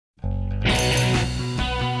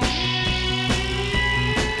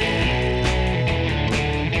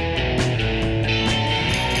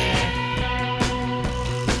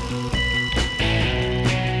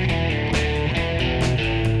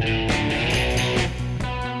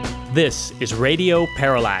This is Radio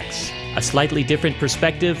Parallax, a slightly different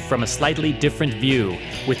perspective from a slightly different view,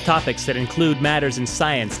 with topics that include matters in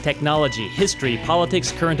science, technology, history,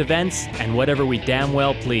 politics, current events, and whatever we damn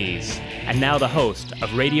well please. And now the host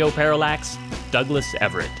of Radio Parallax, Douglas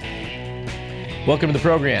Everett. Welcome to the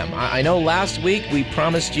program. I know last week we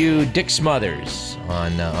promised you Dick Smothers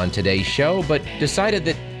on today's show, but decided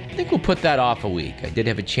that I think we'll put that off a week. I did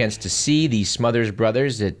have a chance to see the Smothers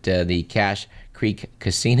brothers at the Cache Creek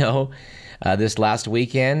Casino this last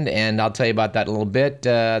weekend, and I'll tell you about that in a little bit.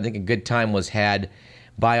 I think a good time was had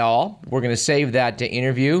by all. We're going to save that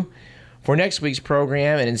interview for next week's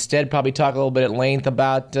program and instead probably talk a little bit at length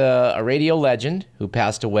about a radio legend who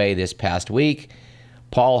passed away this past week,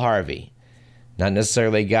 Paul Harvey. Not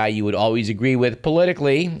necessarily a guy you would always agree with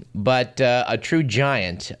politically, but a true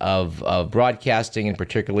giant of broadcasting and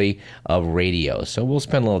particularly of radio. So we'll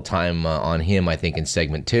spend a little time on him, I think, in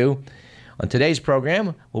segment 2. On today's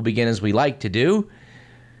program, we'll begin as we like to do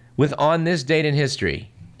with On This Date in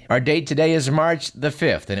History. Our date today is March the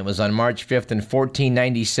 5th, and it was on March 5th in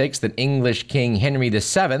 1496 that English King Henry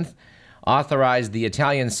VII authorized the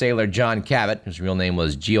Italian sailor John Cabot, whose real name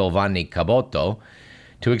was Giovanni Caboto,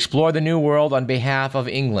 to explore the New World on behalf of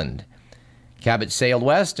England. Cabot sailed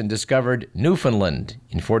west and discovered Newfoundland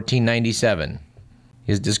in 1497.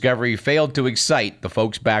 His discovery failed to excite the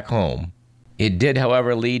folks back home. It did,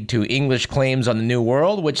 however, lead to English claims on the New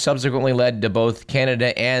World, which subsequently led to both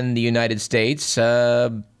Canada and the United States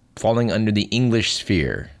falling under the English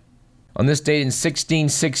sphere. On this date in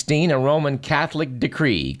 1616, a Roman Catholic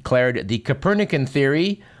decree declared the Copernican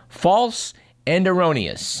theory false and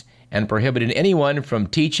erroneous, and prohibited anyone from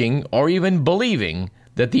teaching or even believing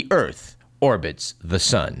that the Earth orbits the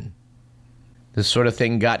sun. This sort of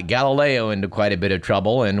thing got Galileo into quite a bit of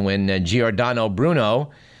trouble, and when Giordano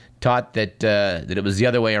Bruno taught that it was the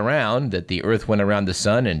other way around, that the Earth went around the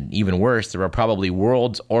sun, and even worse, there are probably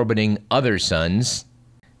worlds orbiting other suns,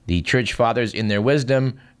 the Church Fathers, in their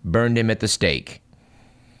wisdom, burned him at the stake.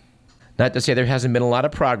 Not to say there hasn't been a lot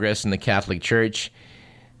of progress in the Catholic Church.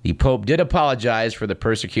 The Pope did apologize for the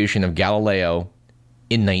persecution of Galileo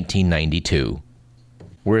in 1992.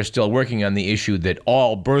 We're still working on the issue that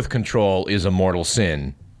all birth control is a mortal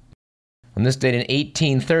sin. On this date in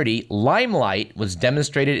 1830, limelight was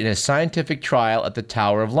demonstrated in a scientific trial at the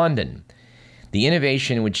Tower of London. The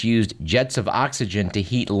innovation, which used jets of oxygen to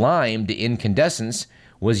heat lime to incandescence,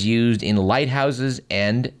 was used in lighthouses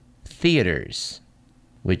and theaters,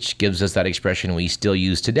 which gives us that expression we still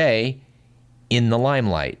use today, in the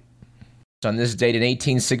limelight. On this date in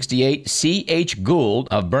 1868, C.H. Gould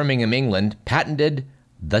of Birmingham, England, patented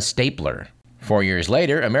the stapler. 4 years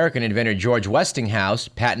later, American inventor George Westinghouse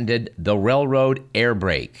patented the railroad air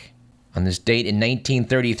brake. On this date in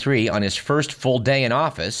 1933, on his first full day in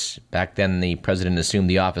office, back then the president assumed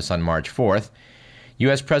the office on March 4th,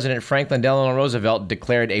 U.S. President Franklin Delano Roosevelt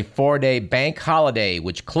declared a 4-day bank holiday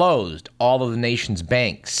which closed all of the nation's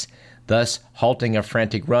banks, thus halting a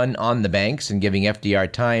frantic run on the banks and giving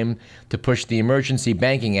FDR time to push the Emergency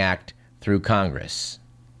Banking Act through Congress.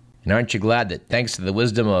 And aren't you glad that thanks to the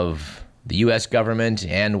wisdom of the U.S. government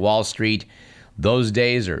and Wall Street, those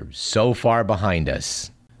days are so far behind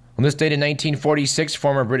us? On this date in 1946,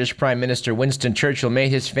 former British Prime Minister Winston Churchill made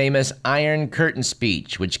his famous Iron Curtain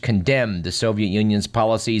speech, which condemned the Soviet Union's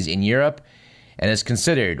policies in Europe and is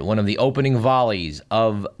considered one of the opening volleys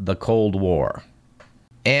of the Cold War.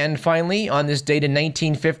 And finally, on this date in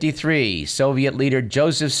 1953, Soviet leader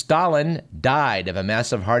Joseph Stalin died of a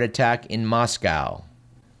massive heart attack in Moscow.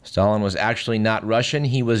 Stalin was actually not Russian,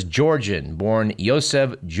 he was Georgian, born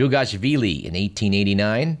Yosef Jugashvili in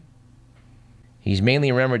 1889. He's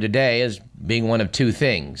mainly remembered today as being one of two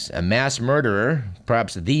things: a mass murderer,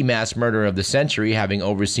 perhaps the mass murderer of the century, having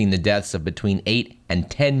overseen the deaths of between 8 and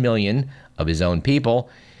 10 million of his own people,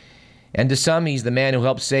 and to some, he's the man who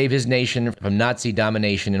helped save his nation from Nazi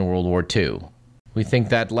domination in World War II. We think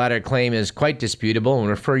that latter claim is quite disputable and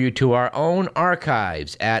refer you to our own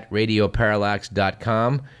archives at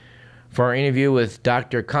radioparallax.com for our interview with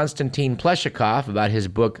Dr. Konstantin Pleshakov about his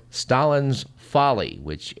book Stalin's Folly,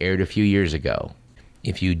 which aired a few years ago.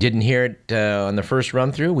 If you didn't hear it on the first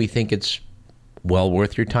run-through, we think it's well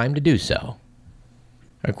worth your time to do so.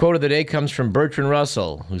 Our quote of the day comes from Bertrand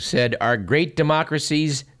Russell, who said, "Our great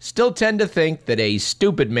democracies still tend to think that a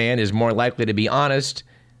stupid man is more likely to be honest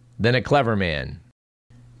than a clever man."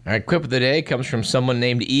 Our quip of the day comes from someone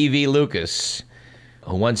named E.V. Lucas,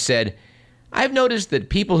 who once said, "I've noticed that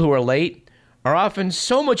people who are late are often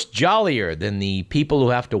so much jollier than the people who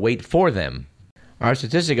have to wait for them." Our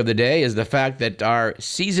statistic of the day is the fact that our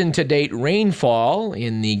season-to-date rainfall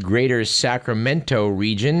in the greater Sacramento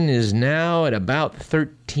region is now at about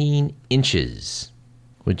 13 inches,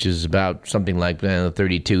 which is about something like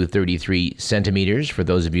 32, 33 centimeters for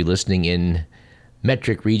those of you listening in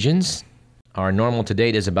metric regions. Our normal to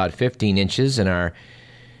date is about 15 inches, and our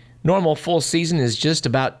normal full season is just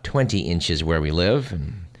about 20 inches where we live.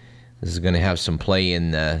 And this is going to have some play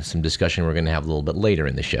in some discussion we're going to have a little bit later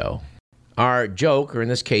in the show. Our joke, or in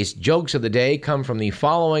this case, jokes of the day, come from the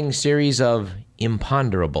following series of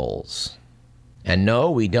imponderables. And no,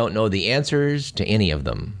 we don't know the answers to any of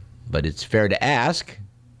them, but it's fair to ask.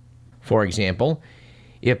 For example,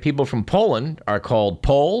 if people from Poland are called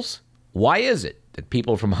Poles, why is it that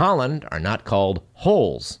people from Holland are not called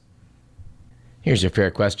Holes? Here's a fair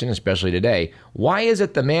question, especially today. Why is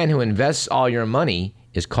it the man who invests all your money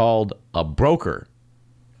is called a broker?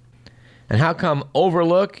 And how come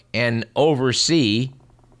overlook and oversee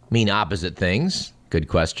mean opposite things? Good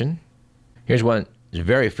question. Here's one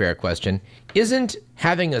very fair question. Isn't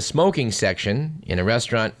having a smoking section in a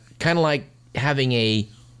restaurant kind of like having a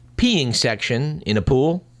peeing section in a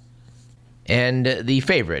pool? And the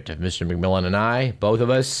favorite of Mr. McMillan and I, both of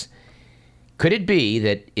us, could it be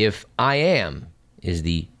that if I am is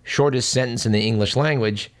the shortest sentence in the English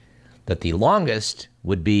language, that the longest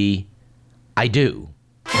would be I do?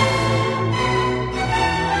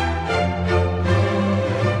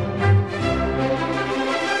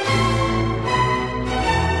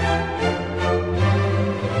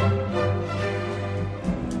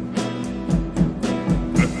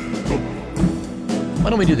 Why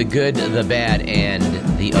don't we do the good, the bad, and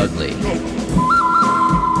the ugly?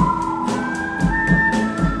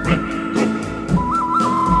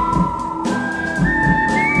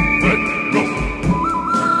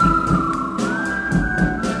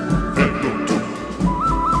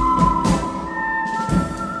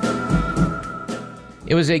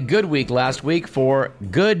 It was a good week last week for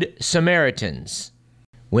Good Samaritans,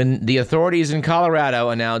 when the authorities in Colorado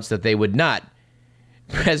announced that they would not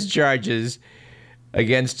press charges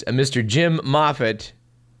against Mr. Jim Moffitt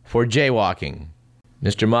for jaywalking.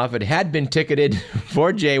 Mr. Moffitt had been ticketed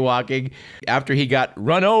for jaywalking after he got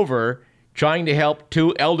run over trying to help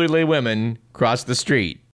two elderly women cross the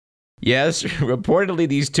street. Yes, reportedly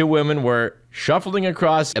these two women were shuffling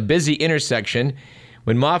across a busy intersection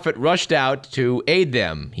when Moffitt rushed out to aid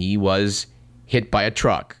them. He was hit by a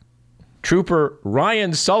truck. Trooper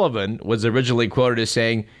Ryan Sullivan was originally quoted as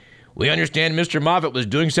saying, "We understand Mr. Moffitt was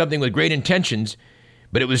doing something with great intentions,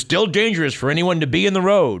 but it was still dangerous for anyone to be in the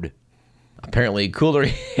road." Apparently, cooler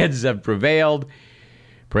heads have prevailed,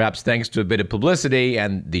 perhaps thanks to a bit of publicity,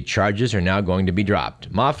 and the charges are now going to be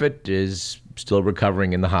dropped. Moffitt is still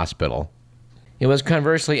recovering in the hospital. It was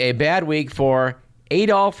conversely a bad week for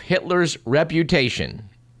Adolf Hitler's reputation.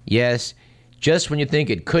 Yes, just when you think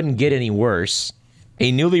it couldn't get any worse,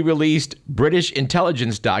 a newly released British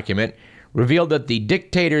intelligence document revealed that the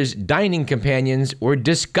dictator's dining companions were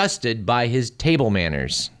disgusted by his table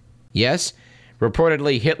manners. Yes,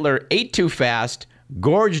 reportedly Hitler ate too fast,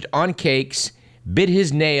 gorged on cakes, bit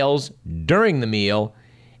his nails during the meal,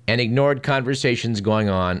 and ignored conversations going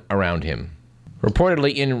on around him.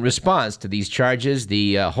 Reportedly, in response to these charges,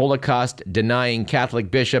 the Holocaust-denying Catholic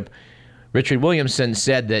bishop Richard Williamson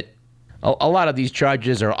said that a lot of these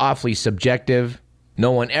charges are awfully subjective.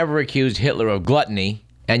 No one ever accused Hitler of gluttony,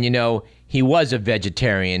 and he was a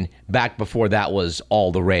vegetarian back before that was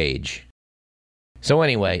all the rage. So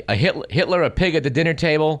anyway, Hitler a pig at the dinner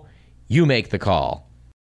table? You make the call.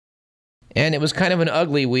 And it was kind of an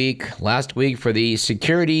ugly week last week for the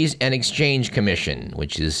Securities and Exchange Commission,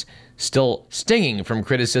 which is still stinging from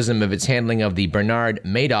criticism of its handling of the Bernard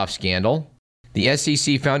Madoff scandal. The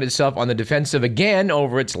SEC found itself on the defensive again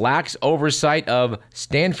over its lax oversight of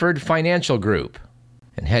Stanford Financial Group,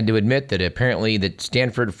 and had to admit that apparently that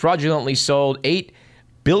Stanford fraudulently sold $8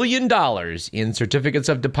 billion in certificates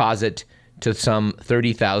of deposit to some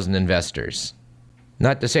 30,000 investors.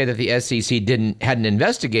 Not to say that the SEC hadn't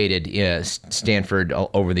investigated Stanford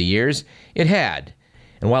over the years. It had.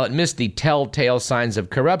 And while it missed the telltale signs of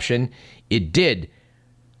corruption, it did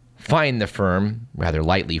fine the firm rather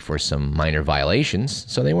lightly for some minor violations.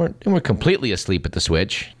 So they weren't completely asleep at the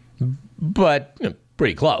switch, but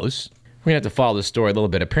pretty close. We're going to have to follow this story a little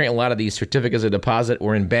bit. Apparently, a lot of these certificates of deposit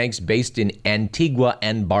were in banks based in Antigua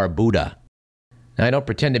and Barbuda. Now, I don't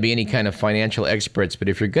pretend to be any kind of financial experts, but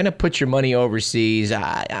if you're going to put your money overseas,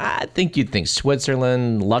 I think you'd think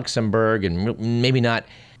Switzerland, Luxembourg, and maybe not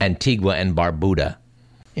Antigua and Barbuda.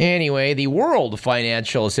 Anyway, the world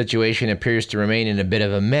financial situation appears to remain in a bit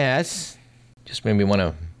of a mess. Just maybe want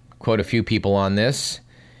to quote a few people on this.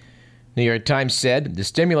 New York Times said the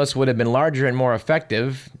stimulus would have been larger and more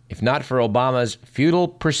effective if not for Obama's futile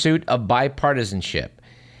pursuit of bipartisanship.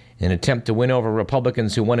 In an attempt to win over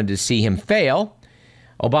Republicans who wanted to see him fail,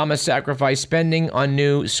 Obama sacrificed spending on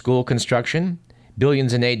new school construction,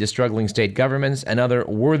 billions in aid to struggling state governments, and other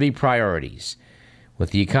worthy priorities.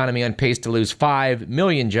 With the economy on pace to lose 5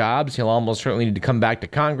 million jobs, he'll almost certainly need to come back to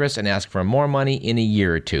Congress and ask for more money in a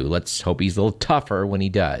year or two. Let's hope he's a little tougher when he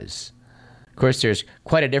does. Of course, there's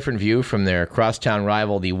quite a different view from their crosstown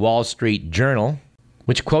rival, the Wall Street Journal,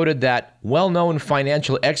 which quoted that well-known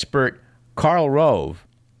financial expert Karl Rove,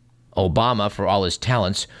 Obama, for all his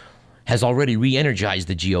talents, has already re-energized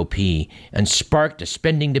the GOP and sparked a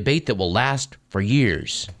spending debate that will last for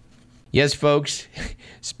years. Yes, folks,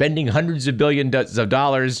 spending hundreds of billions of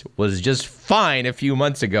dollars was just fine a few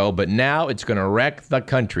months ago, but now it's going to wreck the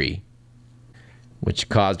country. Which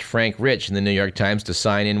caused Frank Rich in the New York Times to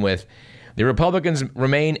sign in with, the Republicans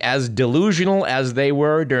remain as delusional as they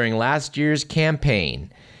were during last year's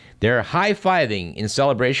campaign. They're high-fiving in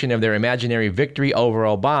celebration of their imaginary victory over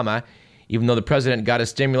Obama, even though the president got a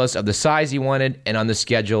stimulus of the size he wanted and on the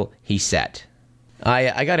schedule he set.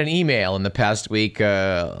 I got an email in the past week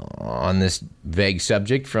on this vague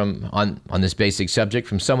subject on this basic subject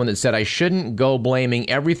from someone that said I shouldn't go blaming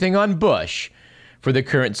everything on Bush for the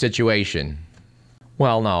current situation.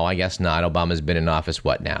 Well, no, I guess not. Obama's been in office,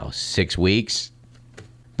 what now, 6 weeks?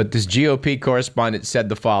 But this GOP correspondent said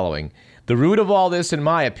the following: the root of all this, in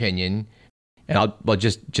my opinion, and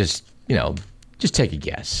just take a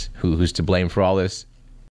guess. Who's to blame for all this?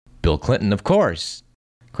 Bill Clinton, of course.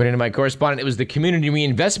 According to my correspondent, it was the Community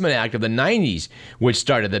Reinvestment Act of the 90s which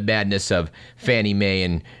started the madness of Fannie Mae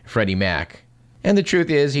and Freddie Mac. And the truth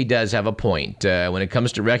is, he does have a point. When it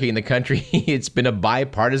comes to wrecking the country, it's been a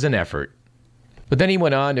bipartisan effort. But then he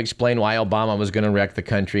went on to explain why Obama was going to wreck the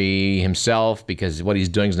country himself, because what he's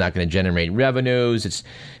doing is not going to generate revenues.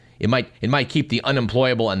 It might keep the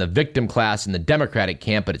unemployable and the victim class in the Democratic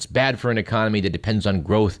camp, but it's bad for an economy that depends on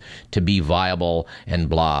growth to be viable, and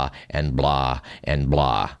blah, and blah, and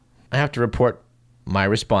blah. I have to report my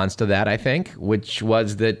response to that, I think, which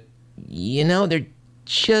was that, there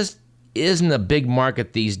just isn't a big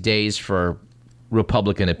market these days for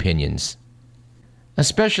Republican opinions,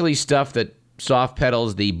 especially stuff that soft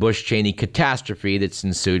pedals the Bush-Cheney catastrophe that's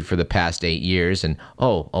ensued for the past 8 years. And,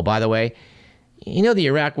 by the way, the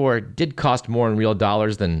Iraq War did cost more in real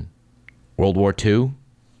dollars than World War II.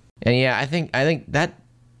 And yeah, I think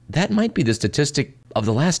that might be the statistic of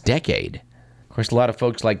the last decade. Of course, a lot of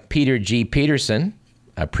folks like Peter G. Peterson,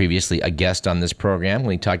 previously a guest on this program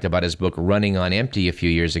when he talked about his book Running on Empty a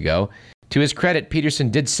few years ago. To his credit,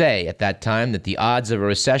 Peterson did say at that time that the odds of a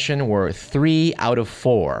recession were 3 out of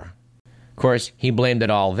 4. Of course, he blamed it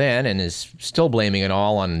all then and is still blaming it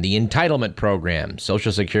all on the entitlement program,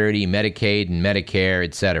 Social Security, Medicaid, and Medicare,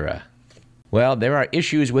 etc. Well, there are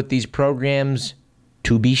issues with these programs,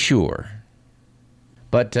 to be sure.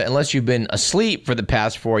 But unless you've been asleep for the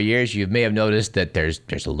past 4 years, you may have noticed that there's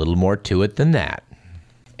a little more to it than that.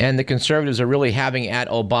 And the conservatives are really having at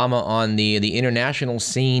Obama on the international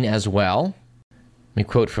scene as well. Let me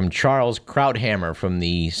quote from Charles Krauthammer from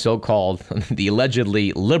the the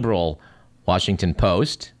allegedly liberal Washington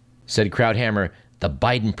Post. Said Krauthammer, "The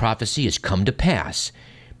Biden prophecy has come to pass.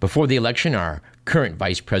 Before the election, our current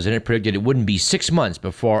vice president predicted it wouldn't be 6 months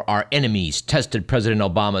before our enemies tested President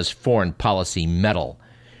Obama's foreign policy mettle.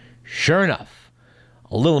 Sure enough,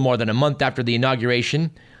 a little more than a month after the inauguration,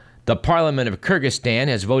 the Parliament of Kyrgyzstan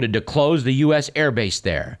has voted to close the U.S. airbase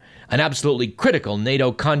there, an absolutely critical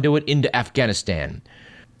NATO conduit into Afghanistan.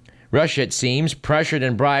 Russia, it seems, pressured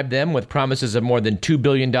and bribed them with promises of more than $2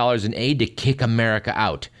 billion in aid to kick America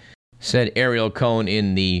out," said Ariel Cohn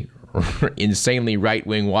in the insanely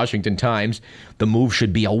right-wing Washington Times. "The move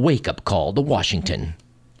should be a wake-up call to Washington."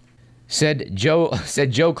 Said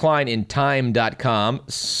Joe Klein in Time.com,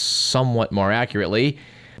 somewhat more accurately,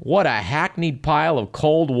 "What a hackneyed pile of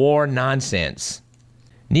Cold War nonsense.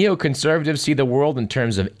 Neoconservatives see the world in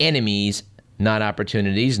terms of enemies, not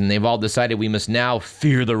opportunities, and they've all decided we must now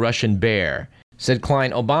fear the Russian bear." Said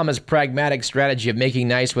Klein, "Obama's pragmatic strategy of making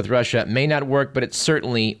nice with Russia may not work, but it's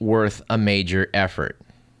certainly worth a major effort."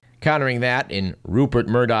 Countering that, in Rupert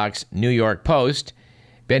Murdoch's New York Post,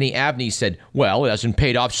 Benny Avni said, "Well, it hasn't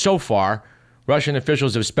paid off so far. Russian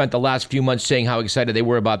officials have spent the last few months saying how excited they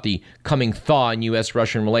were about the coming thaw in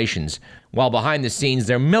U.S.-Russian relations, while behind the scenes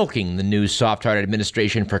they're milking the new soft-hearted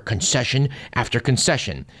administration for concession after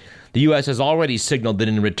concession. The U.S. has already signaled that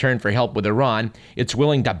in return for help with Iran, it's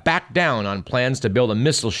willing to back down on plans to build a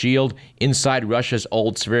missile shield inside Russia's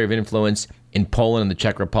old sphere of influence in Poland and the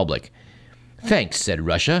Czech Republic. Thanks, said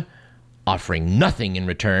Russia, offering nothing in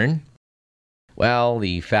return." Well,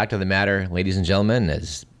 the fact of the matter, ladies and gentlemen,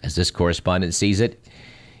 as this correspondent sees it,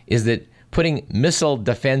 is that putting missile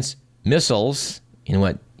defense missiles in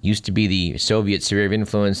what used to be the Soviet sphere of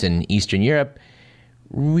influence in Eastern Europe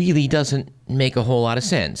really doesn't make a whole lot of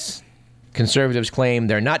sense. Conservatives claim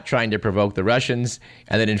they're not trying to provoke the Russians,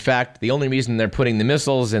 and that in fact the only reason they're putting the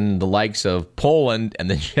missiles in the likes of Poland and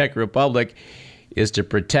the Czech Republic is to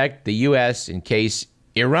protect the U.S. in case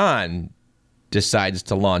Iran decides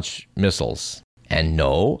to launch missiles. And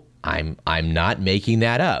no, I'm not making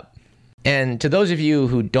that up. And to those of you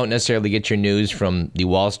who don't necessarily get your news from the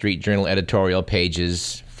Wall Street Journal editorial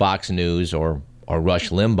pages, Fox News, or Rush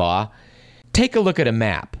Limbaugh, take a look at a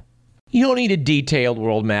map. You don't need a detailed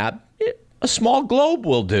world map. A small globe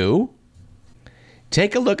will do.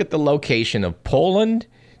 Take a look at the location of Poland,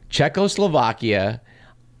 Czechoslovakia,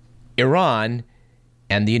 Iran,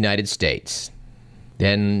 and the United States.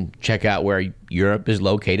 Then check out where Europe is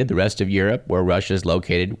located, the rest of Europe, where Russia is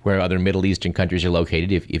located, where other Middle Eastern countries are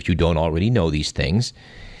located, if you don't already know these things.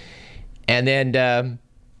 And then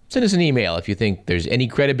send us an email if you think there's any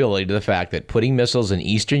credibility to the fact that putting missiles in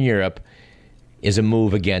Eastern Europe is a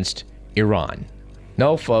move against Iran.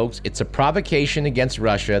 No, folks, it's a provocation against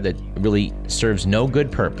Russia that really serves no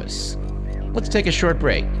good purpose. Let's take a short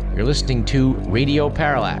break. You're listening to Radio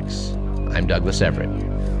Parallax. I'm Douglas Everett.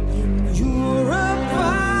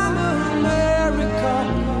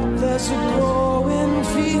 There's a growing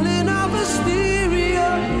feeling of hysteria,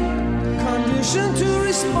 conditioned to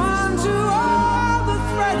respond to all the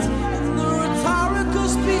threats and the rhetorical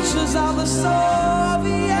speeches of the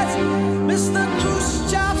Soviets. Mr.